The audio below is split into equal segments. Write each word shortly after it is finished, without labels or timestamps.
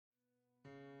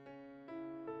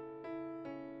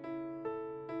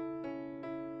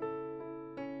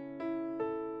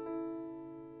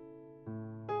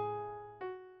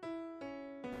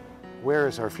where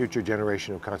is our future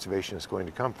generation of conservationists going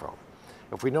to come from?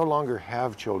 If we no longer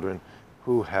have children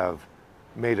who have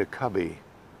made a cubby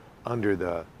under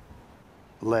the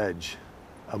ledge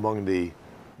among the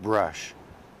brush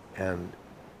and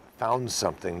found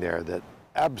something there that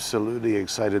absolutely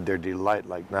excited their delight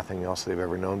like nothing else they've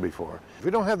ever known before. If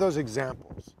we don't have those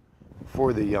examples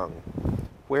for the young,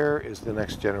 where is the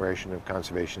next generation of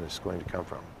conservationists going to come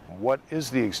from? What is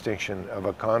the extinction of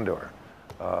a condor?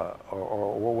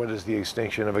 Or what is the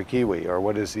extinction of a kiwi? Or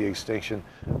what is the extinction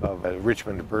of a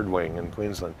Richmond birdwing in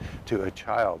Queensland to a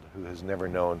child who has never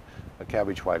known a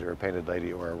cabbage white or a painted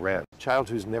lady or a wren? A child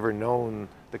who's never known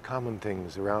the common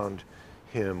things around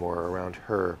him or around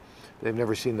her. They've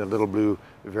never seen the little blue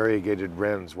variegated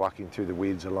wrens walking through the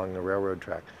weeds along the railroad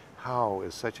track. How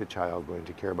is such a child going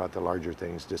to care about the larger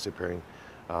things disappearing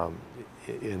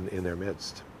in their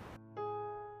midst?